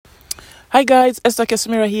Hi guys, Esther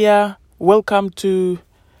Kesimira here. Welcome to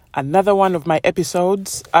another one of my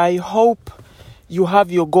episodes. I hope you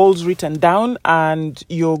have your goals written down and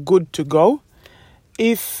you're good to go.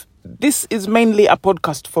 If this is mainly a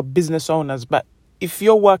podcast for business owners, but if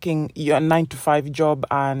you're working your 9-to-5 job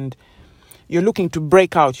and you're looking to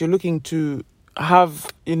break out, you're looking to have,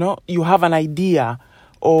 you have an idea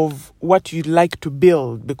of what you'd like to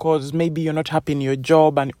build because maybe you're not happy in your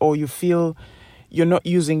job or you feel you're not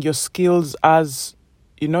using your skills as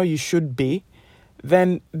you should be,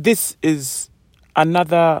 then this is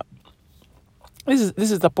the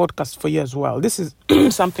podcast for you as well. This is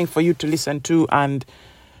something for you to listen to and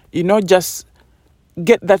just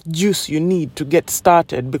get that juice you need to get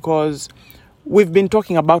started, because we've been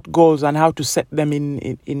talking about goals and how to set them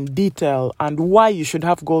in detail and why you should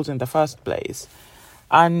have goals in the first place.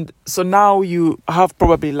 And so now you have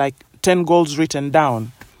probably like 10 goals written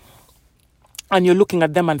down. And you're looking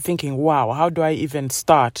at them and thinking, wow, how do I even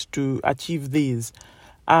start to achieve these?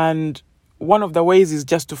 And one of the ways is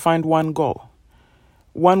just to find one goal.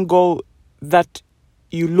 One goal that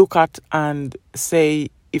you look at and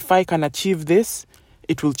say, if I can achieve this,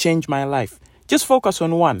 it will change my life. Just focus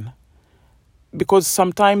on one. Because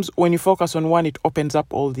sometimes when you focus on one, it opens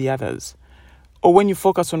up all the others. Or when you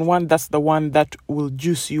focus on one, that's the one that will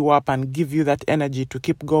juice you up and give you that energy to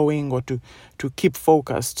keep going or to keep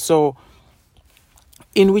focused. So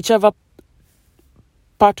in whichever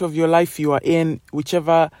part of your life you are in,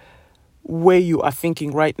 whichever way you are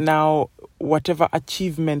thinking right now, whatever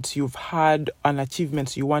achievements you've had and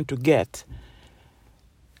achievements you want to get,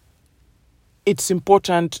 it's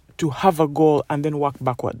important to have a goal and then work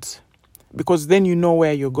backwards. Because then you know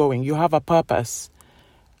where you're going. You have a purpose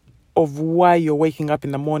of why you're waking up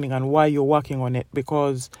in the morning and why you're working on it,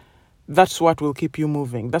 because that's what will keep you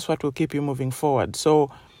moving. That's what will keep you moving forward.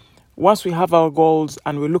 So once we have our goals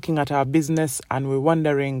and we're looking at our business and we're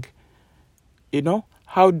wondering,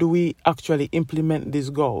 how do we actually implement these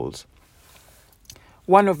goals?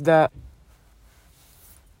 One of the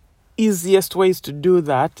easiest ways to do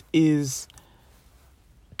that is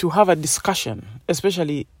to have a discussion,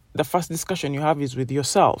 especially the first discussion you have is with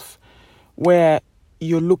yourself, where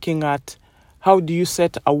you're looking at how do you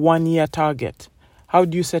set a 1-year target? How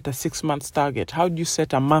do you set a 6-month target? How do you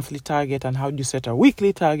set a monthly target? And how do you set a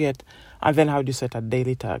weekly target? And then how do you set a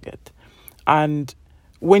daily target? And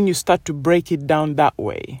when you start to break it down that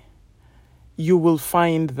way, you will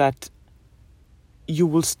find that you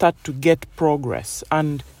will start to get progress.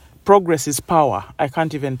 And progress is power. I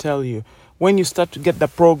can't even tell you. When you start to get the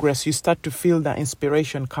progress, you start to feel the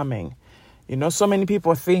inspiration coming. So many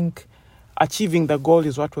people think achieving the goal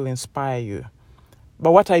is what will inspire you.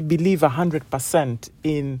 But what I believe 100%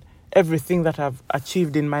 in everything that I've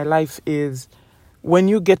achieved in my life is when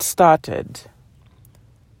you get started,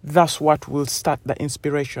 that's what will start the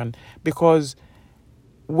inspiration. Because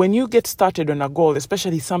when you get started on a goal,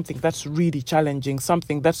 especially something that's really challenging,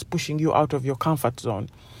 something that's pushing you out of your comfort zone,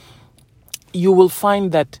 you will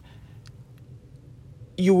find that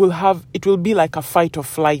it will be like a fight or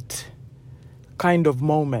flight kind of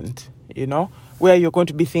moment, where you're going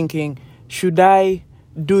to be thinking, should I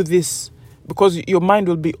do this? Because your mind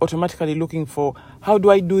will be automatically looking for, how do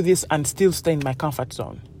I do this and still stay in my comfort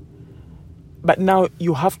zone? But now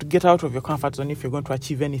you have to get out of your comfort zone if you're going to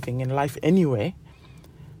achieve anything in life anyway.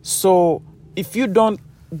 So if you don't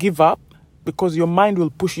give up, because your mind will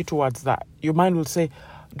push you towards that. Your mind will say,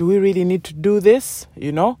 do we really need to do this?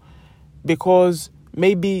 Because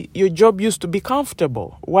maybe your job used to be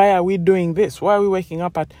comfortable. Why are we doing this? Why are we waking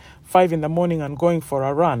up at 5 a.m. and going for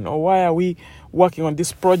a run? Or why are we working on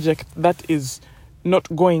this project that is not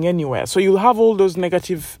going anywhere? So you'll have all those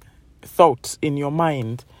negative thoughts in your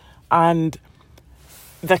mind. And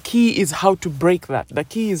the key is how to break that. The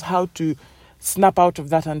key is how to snap out of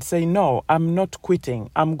that and say, no, I'm not quitting.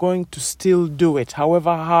 I'm going to still do it,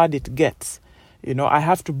 however hard it gets. I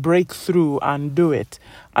have to break through and do it.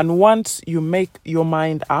 And once you make your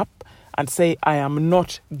mind up and say, I am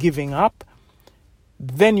not giving up,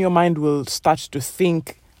 then your mind will start to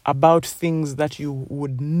think about things that you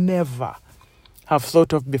would never have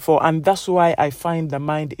thought of before. And that's why I find the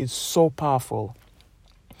mind is so powerful.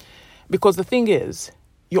 Because the thing is,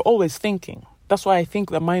 you're always thinking. That's why I think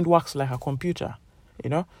the mind works like a computer.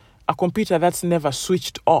 A computer that's never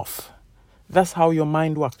switched off. That's how your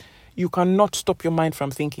mind works. You cannot stop your mind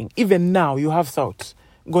from thinking. Even now, you have thoughts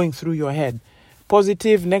going through your head.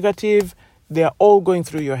 Positive, negative, they are all going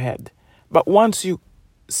through your head. But once you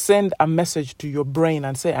send a message to your brain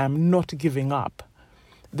and say, I'm not giving up,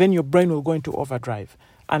 then your brain will go into overdrive.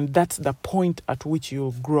 And that's the point at which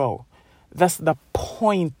you'll grow. That's the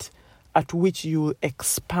point at which you'll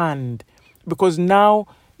expand because now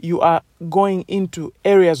you are going into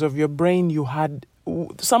areas of your brain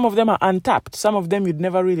some of them are untapped, some of them you'd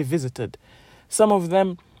never really visited, some of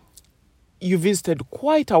them you visited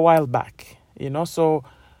quite a while back, so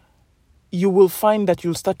you will find that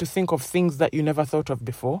you'll start to think of things that you never thought of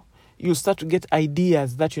before. You'll start to get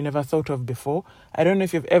ideas that you never thought of before. I don't know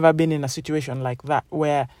if you've ever been in a situation like that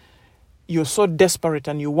where you're so desperate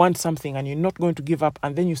and you want something and you're not going to give up,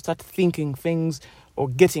 and then you start thinking things or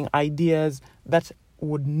getting ideas that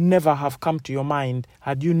would never have come to your mind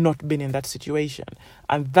had you not been in that situation.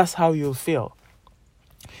 And that's how you'll feel.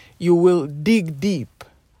 You will dig deep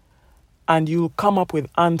and you'll come up with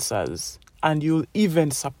answers and you'll even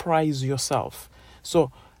surprise yourself.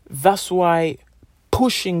 So that's why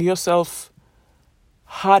pushing yourself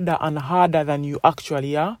harder and harder than you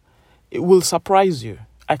actually are, it will surprise you.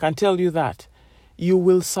 I can tell you that. You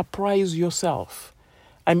will surprise yourself.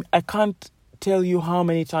 I can't tell you how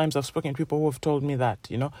many times I've spoken to people who have told me that,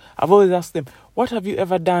 I've always asked them, what have you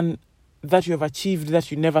ever done that you have achieved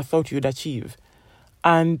that you never thought you'd achieve?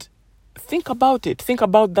 And think about it. Think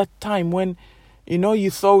about that time when,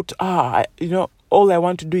 you thought, all I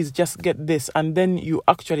want to do is just get this. And then you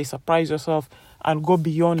actually surprise yourself and go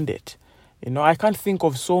beyond it. I can't think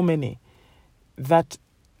of so many that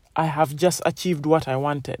I have just achieved what I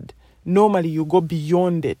wanted. Normally you go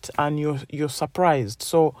beyond it and you're surprised.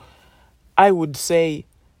 So I would say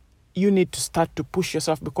you need to start to push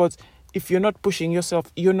yourself, because if you're not pushing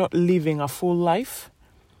yourself, you're not living a full life.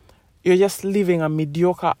 You're just living a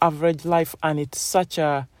mediocre, average life, and it's such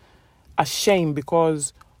a shame,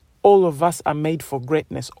 because all of us are made for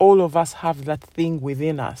greatness. All of us have that thing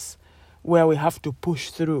within us where we have to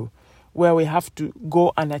push through, where we have to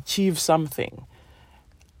go and achieve something.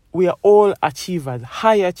 We are all achievers,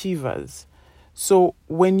 high achievers. So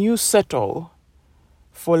when you settle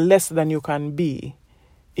for less than you can be,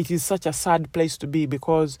 it is such a sad place to be,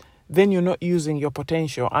 because then you're not using your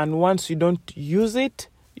potential. And once you don't use it,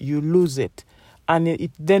 you lose it. And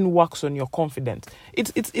it then works on your confidence.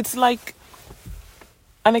 It's like,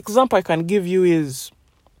 an example I can give you is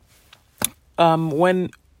when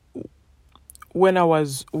I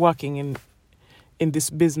was working in this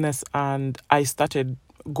business and I started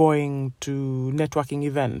going to networking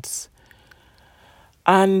events.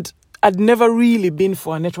 And I'd never really been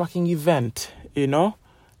for a networking event,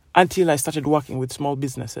 until I started working with small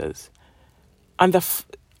businesses. And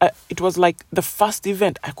it was like the first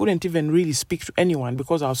event, I couldn't even really speak to anyone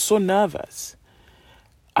because I was so nervous.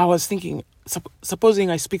 I was thinking, supposing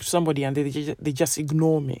I speak to somebody and they just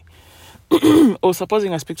ignore me. Or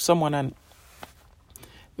supposing I speak to someone and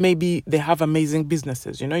maybe they have amazing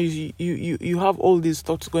businesses. You have all these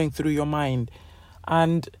thoughts going through your mind.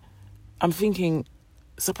 And I'm thinking,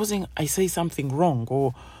 supposing I say something wrong,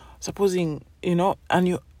 or supposing,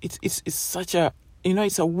 and it's such a,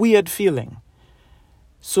 it's a weird feeling.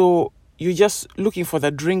 So you're just looking for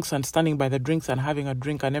the drinks and standing by the drinks and having a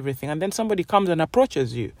drink and everything. And then somebody comes and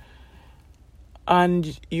approaches you.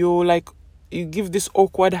 And you're like, you give this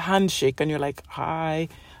awkward handshake and you're like, hi.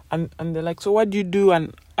 And they're like, so what do you do?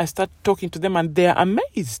 And I start talking to them and they're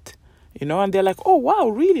amazed, and they're like, oh, wow,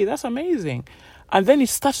 really? That's amazing. And then it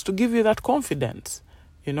starts to give you that confidence,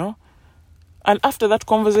 And after that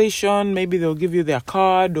conversation, maybe they'll give you their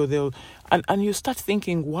card or and you start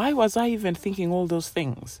thinking, why was I even thinking all those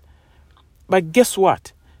things? But guess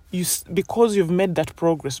what? Because you've made that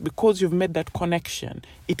progress, because you've made that connection,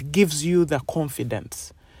 it gives you the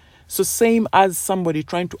confidence. So same as somebody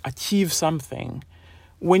trying to achieve something,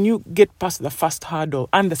 when you get past the first hurdle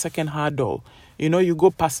and the second hurdle, you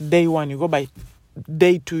go past day 1, you go by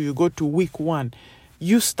day 2, you go to week 1,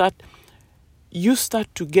 you start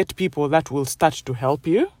to get people that will start to help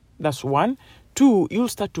you. That's 1. 2, you'll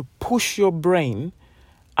start to push your brain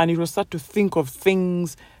and you will start to think of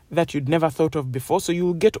things that you'd never thought of before. So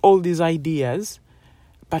you'll get all these ideas.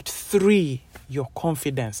 But 3, your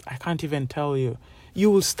confidence. I can't even tell you.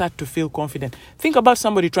 You will start to feel confident. Think about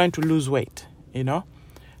somebody trying to lose weight,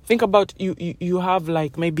 Think about you have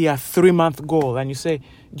like maybe a 3-month goal and you say,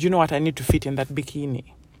 do you know what? I need to fit in that bikini.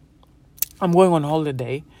 I'm going on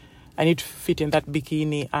holiday. I need to fit in that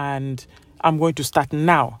bikini and I'm going to start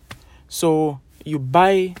now. So you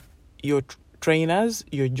buy your trainers,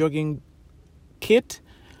 your jogging kit,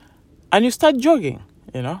 and you start jogging,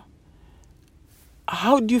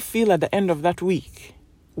 How do you feel at the end of that week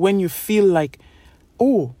when you feel like,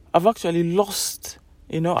 oh, I've actually lost,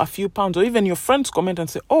 a few pounds, or even your friends comment and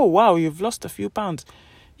say, oh, wow, you've lost a few pounds.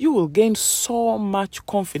 You will gain so much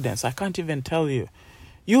confidence. I can't even tell you.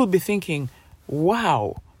 You'll be thinking,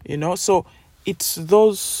 wow, so it's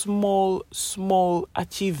those small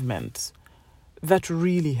achievements that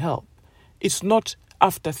really help. It's not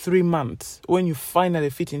after 3 months when you finally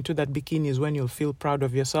fit into that bikini is when you'll feel proud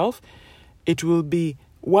of yourself. It will be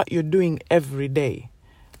what you're doing every day.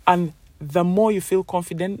 And the more you feel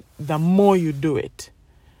confident, the more you do it.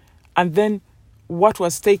 And then what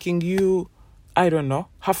was taking you, I don't know,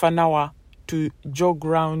 half an hour to jog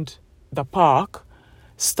around the park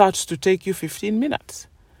starts to take you 15 minutes.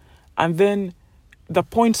 And then the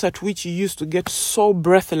points at which you used to get so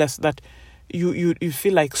breathless that you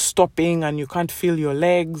feel like stopping and you can't feel your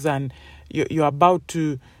legs and you're about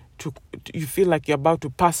to you feel like you're about to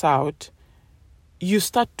pass out, you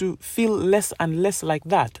start to feel less and less like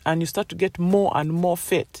that, and you start to get more and more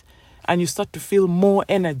fit, and you start to feel more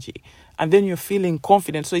energy, and then you're feeling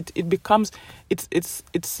confident. So it becomes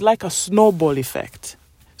it's like a snowball effect.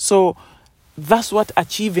 So that's what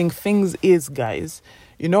achieving things is, guys.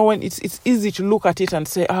 You know, when it's easy to look at it and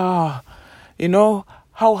say, you know,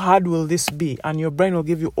 how hard will this be? And your brain will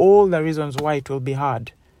give you all the reasons why it will be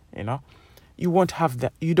hard. You know, you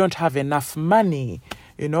don't have enough money,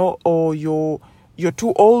 you know, or you're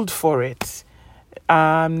too old for it,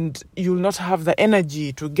 and you'll not have the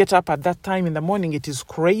energy to get up at that time in the morning. It is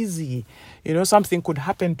crazy. You know, something could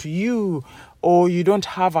happen to you, or you don't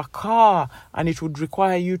have a car and it would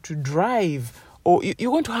require you to drive, or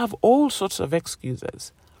you're going to have all sorts of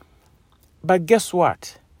excuses. But guess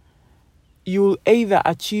what? You'll either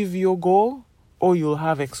achieve your goal or you'll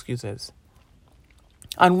have excuses.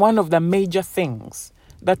 And one of the major things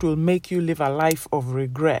that will make you live a life of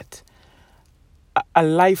regret, a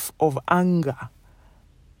life of anger,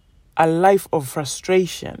 a life of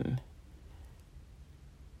frustration,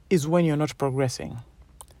 is when you're not progressing.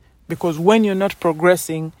 Because when you're not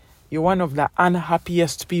progressing, you're one of the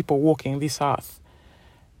unhappiest people walking this earth.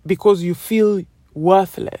 Because you feel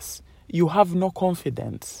worthless. You have no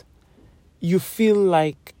confidence. You feel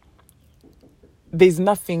like there's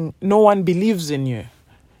nothing, no one believes in you,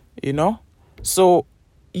 you know? So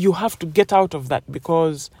you have to get out of that,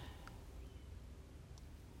 because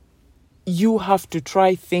you have to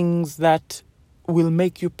try things that will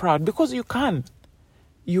make you proud, because you can.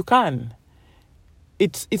 You can.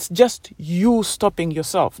 It's just you stopping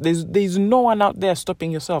yourself. There's no one out there stopping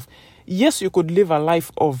yourself. Yes, you could live a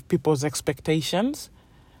life of people's expectations,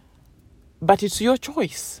 but it's your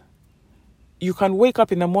choice. You can wake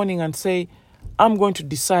up in the morning and say, I'm going to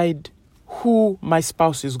decide who my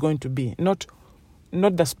spouse is going to be. Not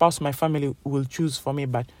the spouse my family will choose for me,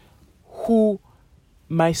 but who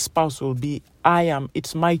my spouse will be.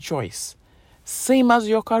 It's my choice. Same as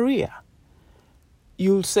your career.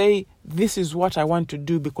 You'll say, this is what I want to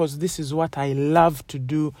do because this is what I love to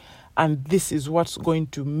do, and this is what's going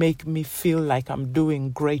to make me feel like I'm doing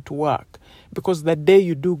great work. Because the day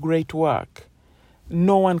you do great work,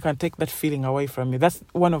 no one can take that feeling away from you. That's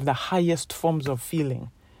one of the highest forms of feeling.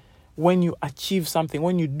 When you achieve something,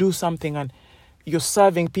 when you do something and you're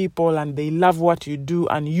serving people and they love what you do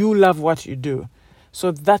and you love what you do.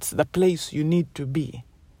 So that's the place you need to be.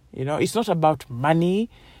 You know, it's not about money.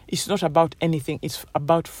 It's not about anything. It's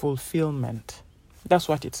about fulfillment. That's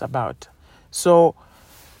what it's about. So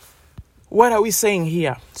what are we saying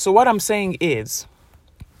here? So what I'm saying is,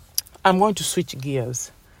 I'm going to switch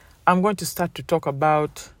gears. I'm going to start to talk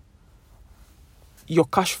about your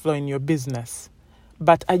cash flow in your business.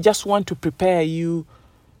 But I just want to prepare you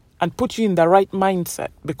and put you in the right mindset,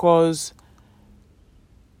 because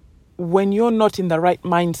when you're not in the right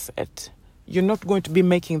mindset, you're not going to be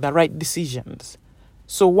making the right decisions.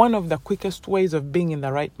 So one of the quickest ways of being in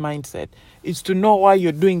the right mindset is to know why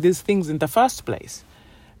you're doing these things in the first place,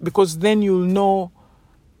 because then you'll know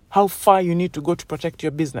how far you need to go to protect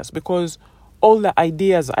your business. Because all the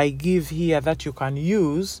ideas I give here that you can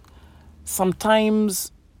use,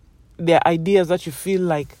 sometimes they're ideas that you feel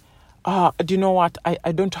like, do you know what,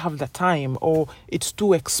 I don't have the time, or it's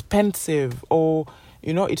too expensive, or,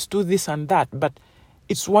 you know, it's too this and that. But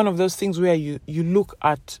it's one of those things where you look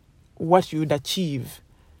at what you'd achieve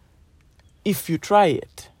if you try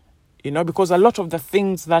it, you know, because a lot of the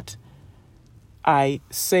things that I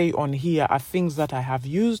say on here are things that I have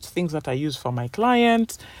used, things that I use for my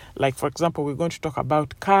clients. Like, for example, we're going to talk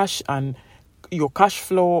about cash and your cash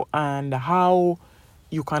flow and how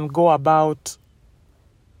you can go about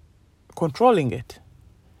controlling it.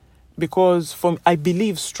 Because I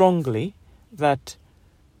believe strongly that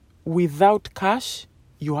without cash,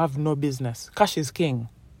 you have no business. Cash is king.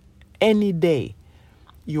 Any day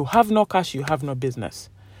you have no cash, you have no business.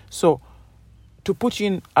 So to put you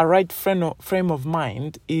in a right frame of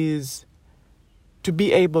mind is to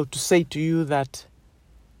be able to say to you that,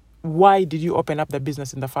 why did you open up the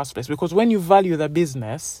business in the first place? Because when you value the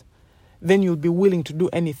business, then you'll be willing to do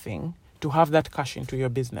anything to have that cash into your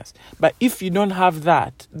business. But if you don't have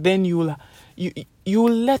that, then you'll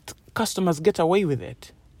let customers get away with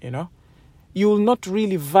it, You will not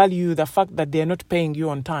really value the fact that they're not paying you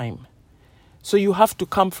on time. So you have to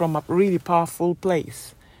come from a really powerful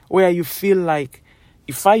place where you feel like,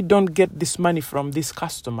 if I don't get this money from this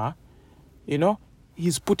customer,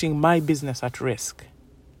 he's putting my business at risk.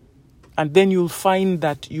 And then you'll find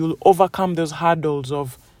that you'll overcome those hurdles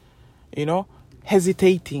of,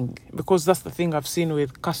 hesitating, because that's the thing I've seen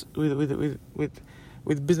with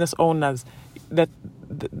business owners,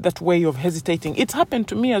 that way of hesitating. It's happened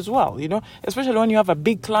to me as well, especially when you have a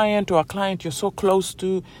big client or a client you're so close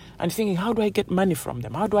to, and thinking, how do I get money from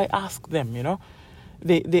them? How do I ask them?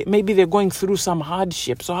 They maybe they're going through some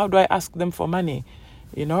hardship, so how do I ask them for money?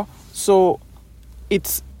 So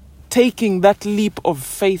it's taking that leap of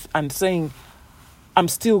faith and saying, I'm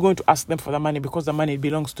still going to ask them for the money because the money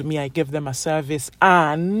belongs to me. I give them a service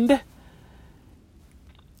and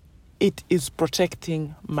it is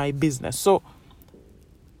protecting my business. So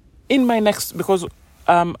in my next, because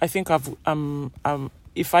I think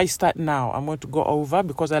if I start now, I'm going to go over,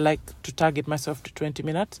 because I like to target myself to 20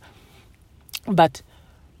 minutes. But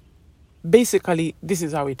basically, this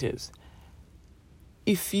is how it is.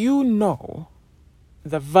 If you know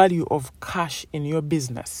the value of cash in your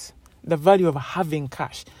business, the value of having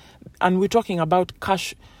cash, and we're talking about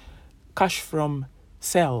cash from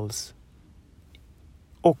sales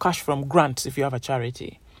or cash from grants if you have a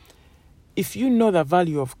charity. If you know the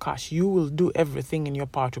value of cash, you will do everything in your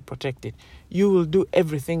power to protect it. You will do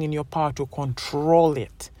everything in your power to control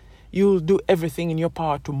it. You will do everything in your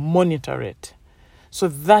power to monitor it. So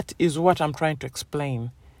that is what I'm trying to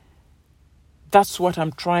explain. That's what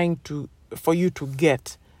I'm trying for you to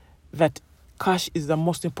get, that cash is the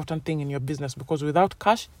most important thing in your business, because without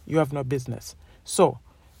cash, you have no business. So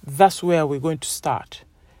that's where we're going to start.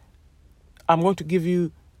 I'm going to give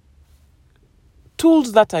you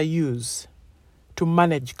tools that I use to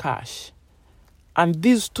manage cash. And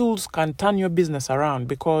these tools can turn your business around,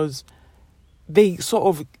 because they sort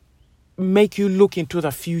of make you look into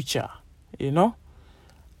the future,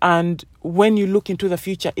 And when you look into the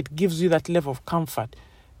future, it gives you that level of comfort.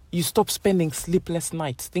 You stop spending sleepless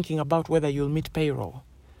nights thinking about whether you'll meet payroll,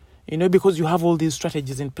 because you have all these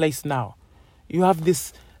strategies in place now. You have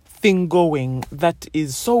this thing going that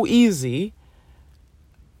is so easy,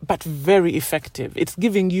 but very effective. It's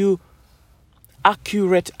giving you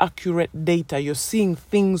accurate data. You're seeing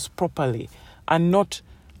things properly and not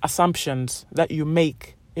assumptions that you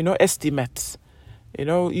make, estimates.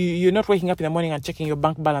 You're not waking up in the morning and checking your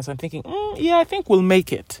bank balance and thinking, I think we'll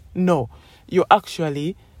make it. No, you're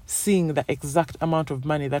actually seeing the exact amount of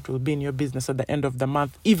money that will be in your business at the end of the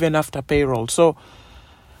month, even after payroll. So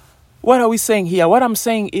what are we saying here? What I'm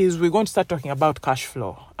saying is we're going to start talking about cash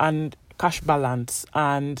flow and cash balance.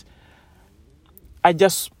 And I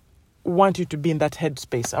just want you to be in that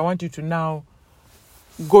headspace. I want you to now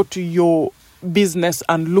go to your business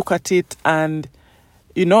and look at it and,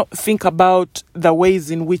 think about the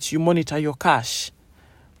ways in which you monitor your cash.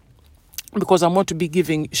 Because I want to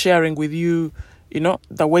be sharing with you,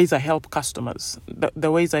 the ways I help customers,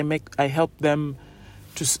 the ways I help them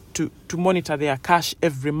to monitor their cash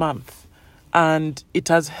every month. And it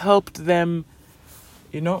has helped them,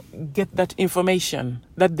 get that information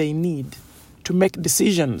that they need to make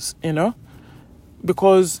decisions,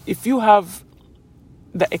 Because if you have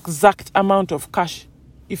the exact amount of cash,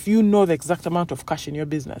 if you know the exact amount of cash in your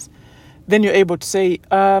business, then you're able to say,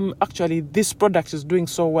 actually, this product is doing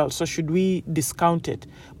so well, so should we discount it?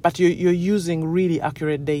 But you're using really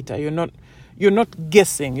accurate data. You're not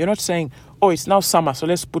guessing. You're not saying, it's now summer, so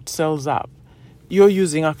let's put sales up. You're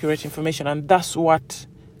using accurate information, and that's what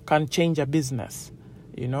can change a business.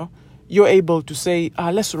 You're able to say,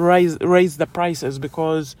 let's raise the prices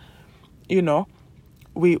because,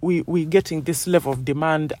 we're getting this level of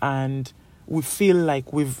demand, and we feel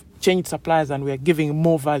like we've changed suppliers and we're giving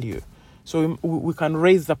more value. So we can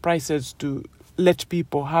raise the prices to let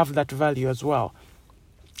people have that value as well.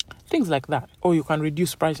 Things like that. Or you can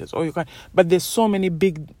reduce prices. But there's so many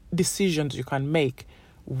big decisions you can make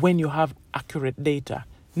when you have accurate data.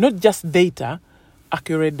 Not just data,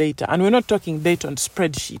 accurate data. And we're not talking data on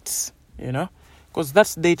spreadsheets, because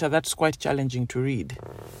that's data that's quite challenging to read.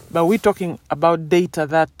 But we're talking about data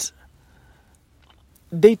that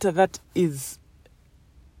is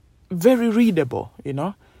very readable,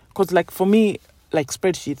 Because for me, like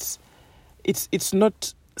spreadsheets, it's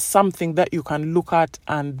not something that you can look at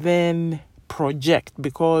and then project,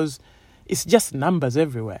 because it's just numbers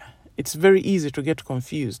everywhere. It's very easy to get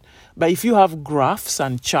confused. But if you have graphs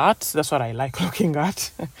and charts, that's what I like looking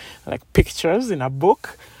at, like pictures in a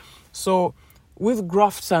book, So with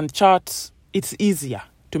graphs and charts, it's easier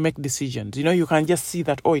to make decisions. You can just see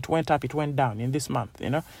that, it went up, it went down in this month.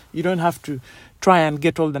 You don't have to try and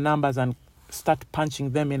get all the numbers and start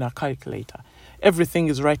punching them in a calculator. Everything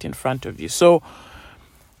is right in front of you. So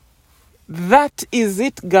that is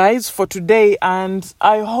it, guys, for today. And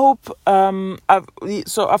I hope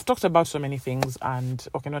I've talked about so many things, and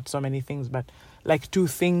not so many things, but like 2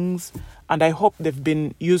 things, and I hope they've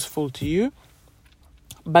been useful to you.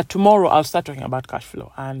 But tomorrow I'll start talking about cash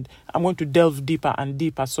flow, and I'm going to delve deeper and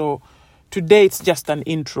deeper. So today it's just an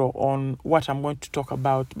intro on what I'm going to talk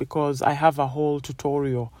about, because I have a whole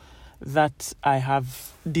tutorial that I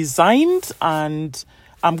have designed, and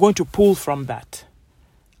I'm going to pull from that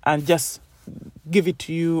and just give it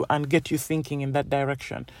to you and get you thinking in that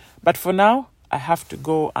direction. But for now, I have to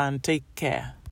go and take care.